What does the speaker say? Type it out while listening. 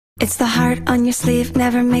It's the heart on your sleeve,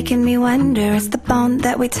 never making me wonder. It's the bone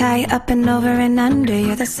that we tie up and over and under.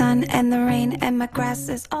 You're the sun and the rain and my grass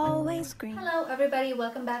is always green. Hello everybody,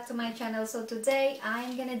 welcome back to my channel. So today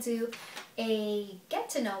I'm gonna do a get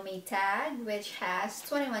to know me tag which has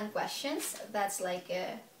 21 questions. That's like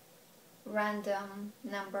a random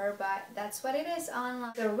number, but that's what it is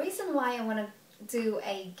online. The reason why I want to do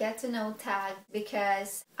a get to know tag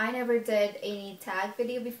because I never did any tag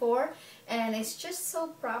video before, and it's just so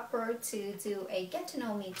proper to do a get to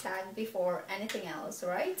know me tag before anything else,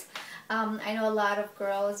 right? I know a lot of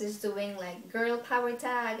girls is doing like girl power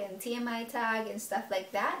tag and TMI tag and stuff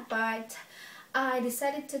like that, but I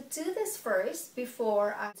decided to do this first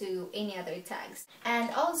before I do any other tags. And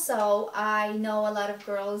also I know a lot of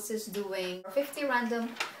girls is doing 50 random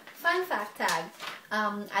fun fact tag.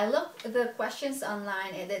 I looked at the questions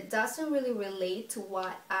online and it doesn't really relate to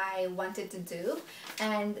what I wanted to do,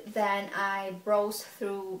 and then I browsed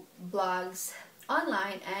through blogs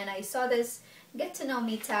online and I saw this get to know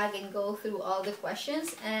me tag and go through all the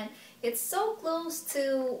questions, and it's so close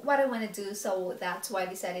to what I want to do, so that's why I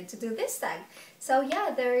decided to do this tag. So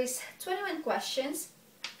yeah, there is 21 questions.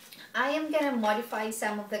 I am gonna modify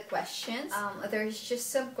some of the questions. There's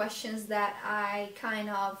just some questions that I kind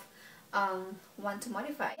of want to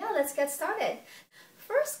modify. Yeah, let's get started.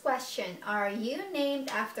 First question, are you named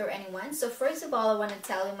after anyone? So first of all, I want to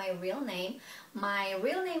tell you my real name. My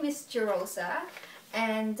real name is Jerosa,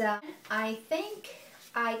 and I think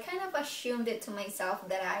I kind of assumed it to myself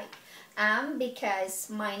that I am because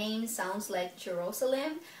my name sounds like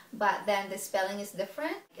Jerusalem, but then the spelling is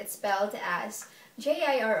different. It's spelled as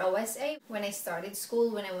Jirosa. When I started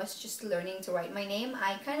school, when I was just learning to write my name,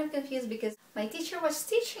 I kind of confused because my teacher was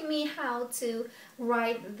teaching me how to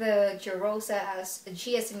write the Jerosa as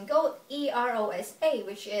G as in goat, E-R-O-S-A,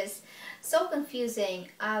 which is so confusing.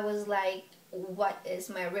 I was like, what is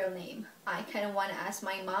my real name? I kind of want to ask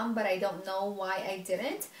my mom, but I don't know why I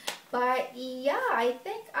didn't. But yeah, I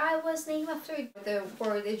think I was named after the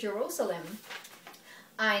word Jerusalem.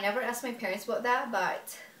 I never asked my parents about that,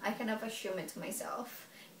 but I kind of assume it to myself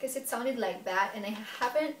because it sounded like that, and I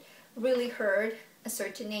haven't really heard a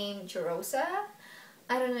certain name Jerosa.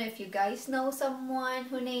 I don't know if you guys know someone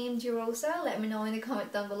who named Jerosa. Let me know in the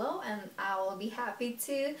comment down below and I will be happy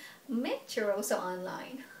to meet Jerosa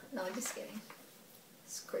online. No, just kidding.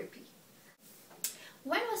 It's creepy.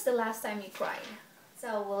 When was the last time you cried?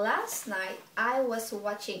 So last night I was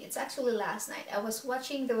watching, it's actually last night, I was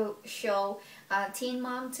watching the show Teen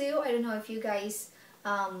Mom 2. I don't know if you guys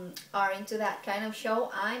are into that kind of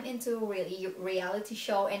show. I'm into reality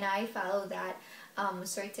show, and I follow that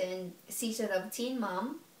certain season of Teen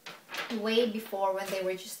Mom way before when they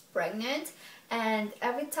were just pregnant, and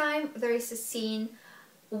every time there is a scene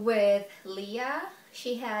with Leah,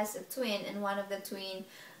 she has a twin, and one of the twin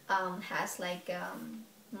has like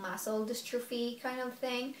muscle dystrophy kind of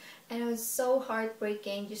thing, and it was so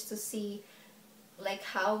heartbreaking just to see like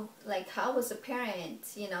how was a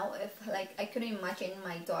parent, you know, if like I couldn't imagine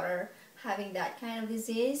my daughter having that kind of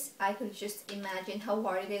disease. I could just imagine how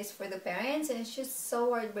hard it is for the parents, and it's just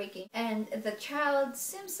so heartbreaking. And the child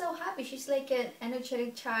seems so happy. She's like an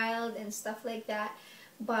energetic child and stuff like that,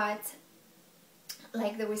 but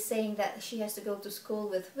like they were saying that she has to go to school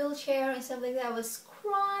with wheelchair and stuff like that. I was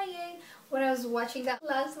crying when I was watching that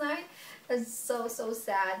last night. It was so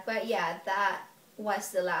sad. But yeah, that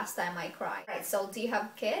was the last time I cried. Right, so do you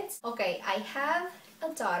have kids? Okay, I have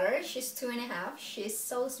a daughter. She's 2.5. She's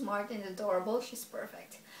so smart and adorable. She's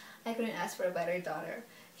perfect. I couldn't ask for a better daughter.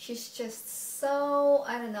 She's just so,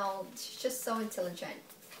 I don't know, she's just so intelligent.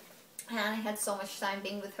 And I had so much time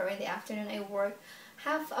being with her in the afternoon. I work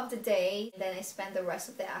half of the day, then I spend the rest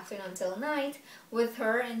of the afternoon until night with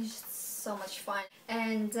her, and it's just so much fun.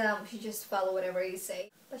 And she just follow whatever you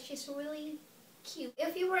say. But she's really cute.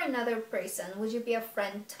 If you were another person, would you be a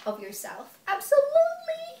friend of yourself?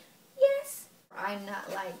 Absolutely, yes. I'm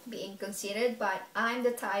not like being conceited, but I'm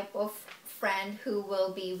the type of friend who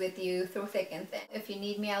will be with you through thick and thin. If you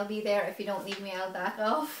need me, I'll be there. If you don't need me, I'll back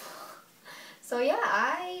off. So yeah,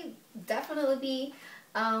 I definitely be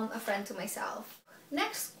a friend to myself.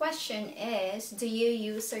 Next question is, do you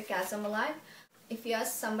use sarcasm a lot? If you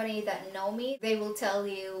ask somebody that know me, they will tell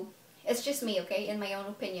you, it's just me, okay, in my own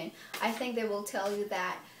opinion, I think they will tell you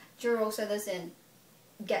that Jerosa doesn't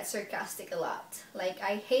get sarcastic a lot. Like,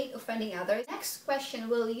 I hate offending others. Next question,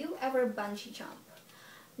 will you ever bungee jump?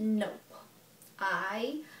 Nope.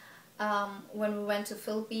 When we went to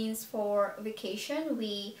Philippines for vacation,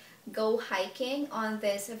 we go hiking on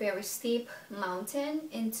this very steep mountain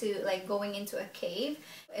into like going into a cave.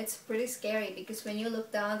 It's pretty scary because when you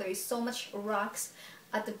look down, there is so much rocks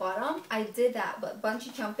at the bottom. I did that, but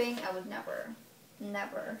bungee jumping, I would never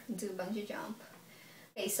do bungee jump.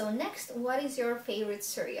 Okay, so next, what is your favorite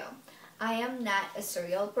cereal? I am not a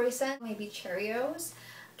cereal person. Maybe Cheerios,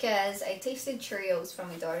 because I tasted Cheerios from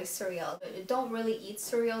my daughter's cereal. I don't really eat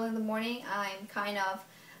cereal in the morning. I'm kind of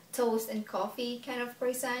toast and coffee kind of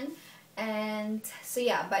person. And so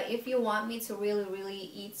yeah, but if you want me to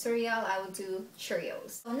really eat cereal, I would do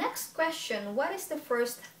Cheerios. So next question, what is the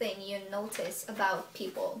first thing you notice about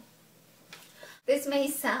people? This may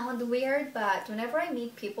sound weird, but whenever I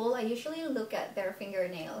meet people, I usually look at their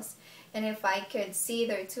fingernails. And if I could see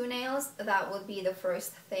their toenails, that would be the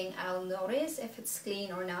first thing I'll notice, if it's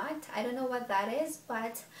clean or not. I don't know what that is,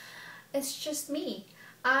 but it's just me.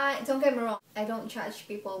 Don't get me wrong, I don't judge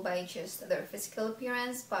people by just their physical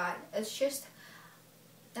appearance, but it's just,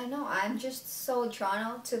 I know, I'm just so drawn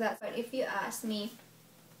out to that. But if you ask me,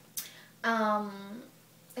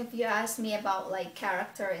 about like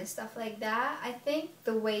character and stuff like that, I think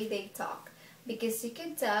the way they talk, because you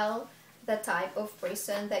can tell the type of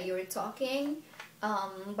person that you're talking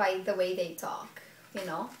by the way they talk. You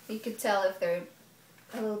know, you could tell if they're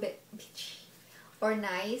a little bit bitchy or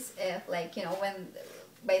nice, if like, you know, when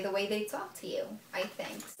by the way they talk to you, I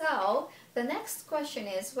think. So the next question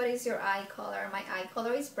is, what is your eye color? My eye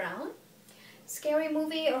color is brown. Scary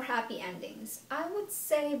movie or happy endings? I would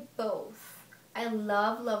say both. I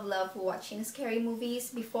love watching scary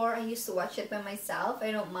movies. Before, I used to watch it by myself.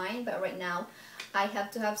 I don't mind, but right now I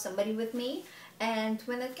have to have somebody with me. And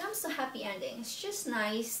when it comes to happy endings, it's just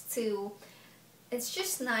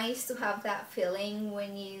nice to have that feeling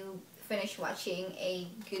when you finish watching a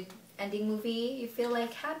good ending movie. You feel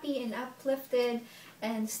like happy and uplifted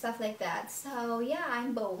and stuff like that. So yeah,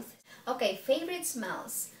 I'm both. Okay, favorite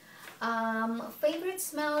smells. Favorite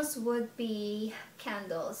smells would be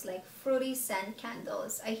candles, like fruity scent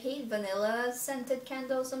candles. I hate vanilla scented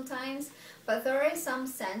candles sometimes, but there is some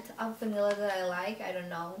scent of vanilla that I like. I don't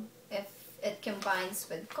know if it combines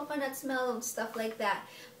with coconut smell and stuff like that,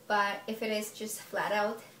 but if it is just flat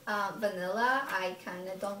out vanilla, I kind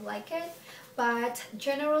of don't like it. But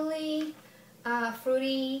generally,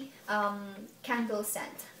 fruity candle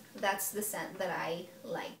scent, that's the scent that I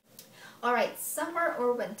like. Alright, summer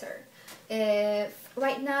or winter? If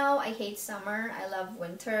right now I hate summer, I love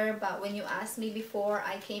winter, but when you asked me before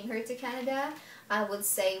I came here to Canada, I would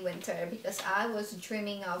say winter, because I was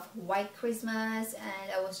dreaming of white Christmas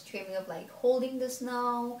and I was dreaming of like holding the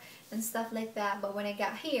snow and stuff like that. But when I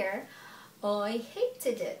got here, I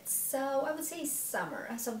hated it. So I would say summer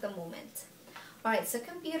as of the moment. Alright, so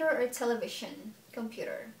computer or television?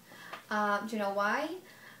 Computer. Do you know why?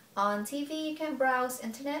 On TV you can browse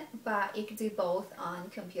internet, but you can do both on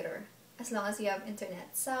computer as long as you have internet.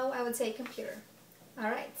 So I would say computer.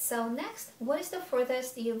 Alright, so next, what is the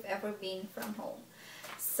furthest you've ever been from home?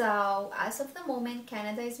 So as of the moment,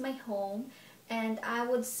 Canada is my home, and I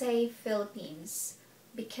would say Philippines,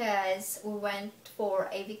 because we went for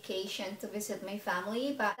a vacation to visit my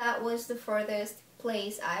family, but that was the furthest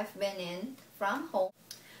place I've been in from home.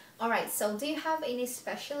 Alright, so do you have any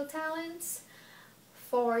special talents?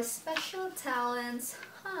 For special talents,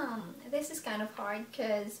 this is kind of hard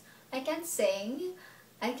because I can't sing,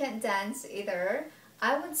 I can't dance either.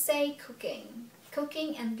 I would say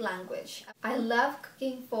cooking and language. I love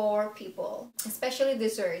cooking for people, especially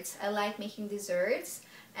desserts. I like making desserts,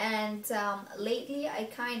 and lately I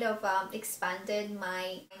kind of expanded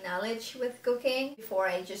my knowledge with cooking. Before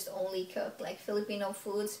I just only cooked like Filipino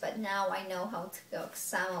foods, but now I know how to cook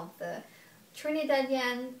some of the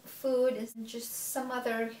Trinidadian food and just some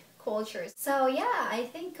other cultures. So yeah, I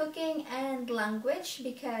think cooking and language,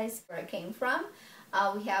 because where I came from,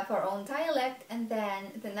 we have our own dialect, and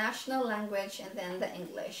then the national language, and then the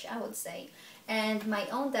English, I would say. And my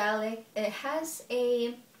own dialect, it has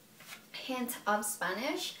a hint of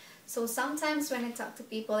Spanish. So sometimes when I talk to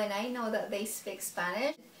people and I know that they speak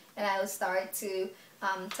Spanish, and I'll start to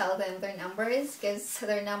tell them their numbers, because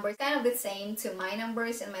their numbers kind of the same to my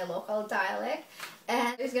numbers in my local dialect,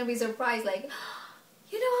 and it's gonna be surprised like,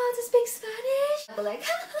 you know how to speak Spanish? I'll be like,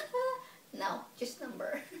 no, just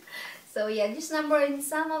number. So yeah, just number in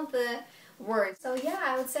some of the words. So yeah,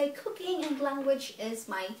 I would say cooking and language is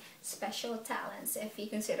my special talents, if you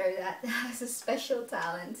consider that as a special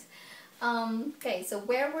talent. Okay, so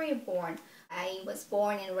where were you born? I was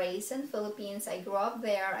born and raised in Philippines. I grew up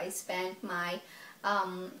there. I spent my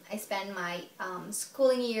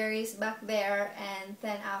schooling years back there, and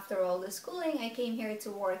then after all the schooling, I came here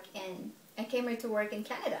to work in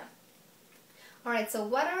Canada. Alright, so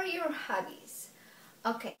what are your hobbies?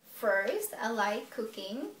 Okay, first, I like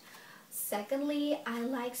cooking. Secondly, I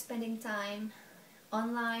like spending time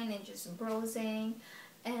online and just browsing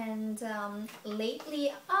And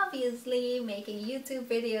lately, obviously, making YouTube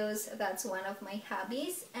videos, that's one of my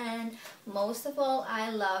hobbies. And most of all,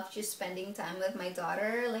 I love just spending time with my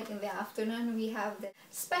daughter. Like in the afternoon, we have the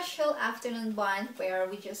special afternoon bond where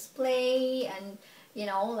we just play and, you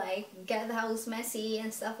know, like get the house messy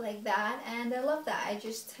and stuff like that. And I love that. I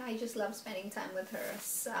just love spending time with her.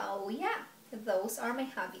 So yeah, those are my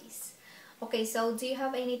hobbies. Okay, so do you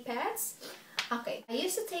have any pets? Okay, I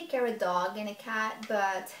used to take care of a dog and a cat,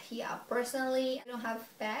 but yeah, personally, I don't have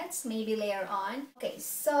pets, maybe later on. Okay,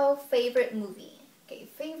 so favorite movie. Okay,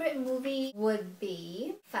 favorite movie would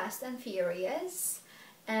be Fast and Furious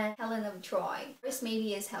and Helen of Troy. First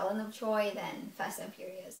maybe is Helen of Troy, then Fast and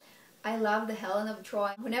Furious. I love the Helen of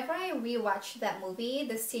Troy. Whenever I rewatch that movie,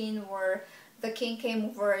 the scene where the king came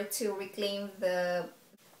over to reclaim the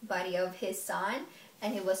body of his son,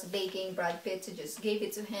 and he was begging Brad Pitt to just give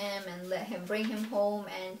it to him and let him bring him home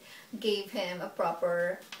and gave him a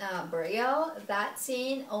proper burial. That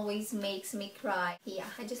scene always makes me cry. Yeah,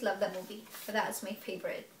 I just love that movie. That's my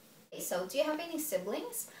favorite. Okay, so do you have any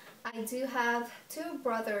siblings? I do have 2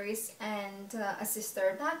 brothers and a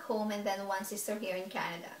sister back home, and then 1 sister here in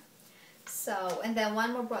Canada. So, and then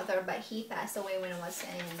 1 more brother, but he passed away when I was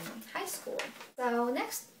in high school. So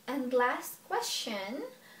next and last question.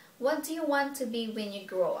 What do you want to be when you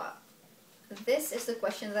grow up? This is the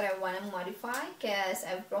question that I want to modify because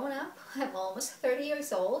I've grown up. I'm almost 30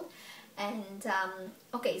 years old. And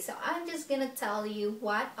okay, so I'm just gonna tell you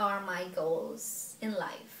what are my goals in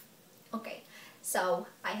life. Okay, so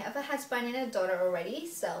I have a husband and a daughter already,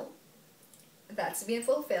 so that's been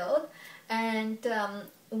fulfilled. And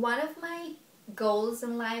one of my goals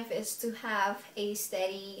in life is to have a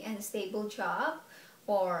steady and stable job,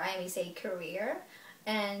 or I may say career.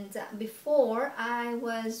 And before, I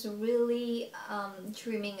was really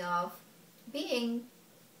dreaming of being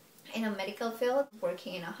in a medical field,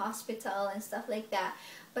 working in a hospital and stuff like that.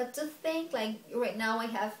 But to think like right now I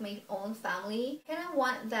have my own family, and I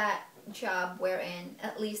want that job wherein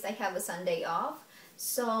at least I have a Sunday off.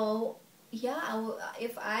 So yeah,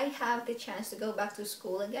 if I have the chance to go back to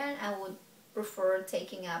school again, I would prefer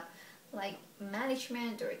taking up like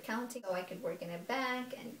management or accounting so I could work in a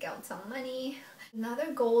bank and get some money.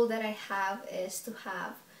 Another goal that I have is to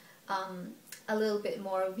have a little bit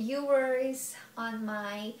more viewers on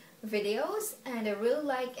my videos, and I really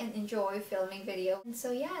like and enjoy filming videos. And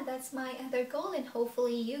so yeah, that's my other goal, and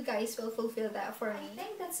hopefully you guys will fulfill that for me. I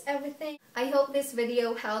think that's everything. I hope this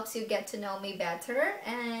video helps you get to know me better,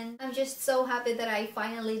 and I'm just so happy that I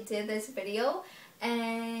finally did this video.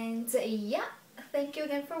 And yeah, thank you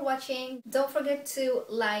again for watching. Don't forget to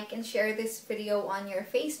like and share this video on your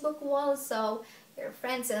Facebook wall so your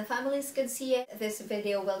friends and families could see it. This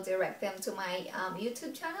video will direct them to my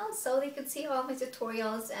YouTube channel so they could see all my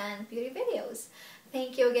tutorials and beauty videos.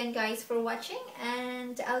 Thank you again guys for watching,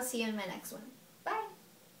 and I'll see you in my next one. Bye!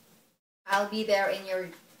 I'll be there in your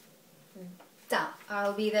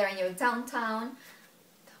downtown.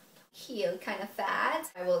 Heel kind of fat.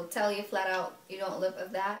 I will tell you flat out, you don't live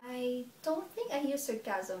with that. I don't think I use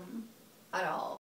sarcasm at all.